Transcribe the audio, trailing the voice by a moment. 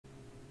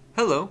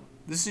Hello,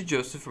 this is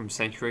Joseph from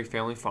Sanctuary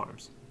Family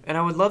Farms, and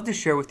I would love to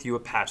share with you a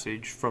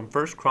passage from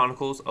 1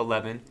 Chronicles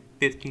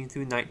 11:15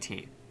 through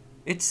 19.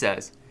 It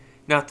says,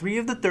 Now 3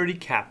 of the 30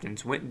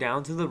 captains went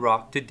down to the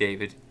rock to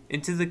David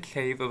into the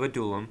cave of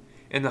Adullam,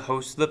 and the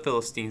host of the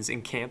Philistines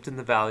encamped in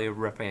the valley of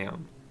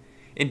Rephaim.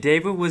 And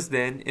David was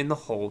then in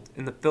the hold,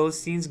 and the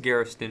Philistines'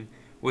 garrison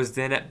was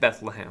then at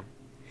Beth-lehem.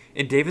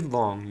 And David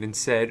longed and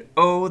said,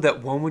 Oh,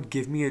 that one would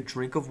give me a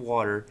drink of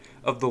water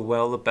of the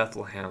well of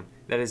Beth-lehem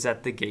that is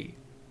at the gate.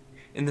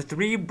 And the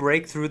 3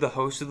 brake through the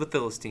host of the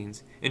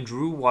Philistines, and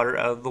drew water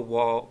out of the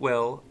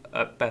well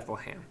at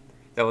Beth-lehem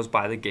that was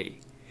by the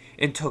gate,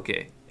 and took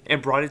it,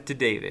 and brought it to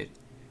David.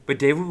 But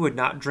David would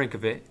not drink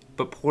of it,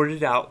 but poured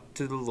it out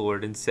to the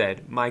Lord, and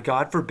said, My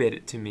God forbid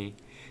it to me,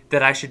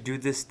 that I should do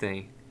this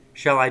thing.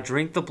 Shall I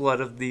drink the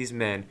blood of these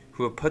men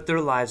who have put their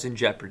lives in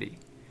jeopardy?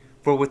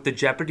 For with the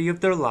jeopardy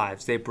of their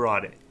lives they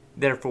brought it.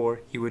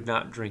 Therefore he would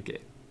not drink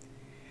it.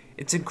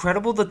 It's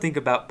incredible to think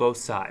about both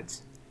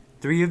sides.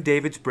 3 of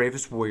David's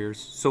bravest warriors,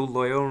 so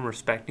loyal and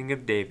respecting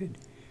of David,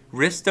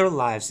 risked their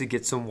lives to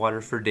get some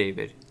water for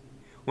David.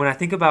 When I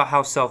think about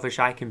how selfish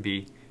I can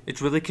be, it's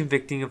really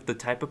convicting of the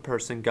type of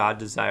person God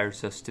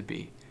desires us to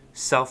be,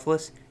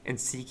 selfless and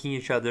seeking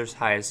each other's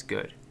highest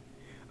good.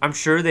 I'm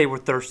sure they were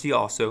thirsty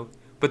also,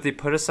 but they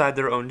put aside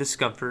their own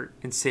discomfort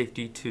and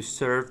safety to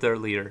serve their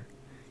leader.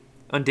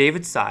 On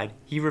David's side,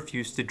 he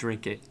refused to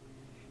drink it.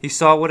 He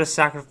saw what a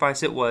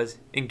sacrifice it was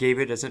and gave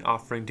it as an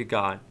offering to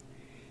God.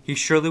 He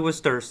surely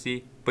was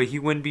thirsty, but he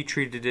wouldn't be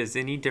treated as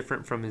any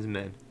different from his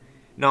men.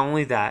 Not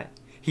only that,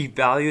 he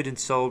valued and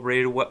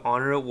celebrated what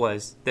honor it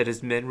was that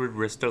his men would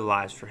risk their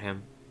lives for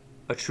him.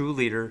 A true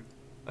leader,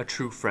 a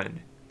true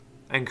friend.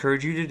 I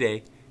encourage you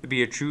today to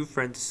be a true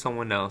friend to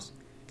someone else,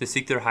 to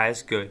seek their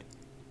highest good,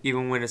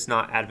 even when it's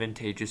not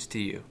advantageous to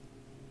you.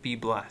 Be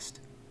blessed.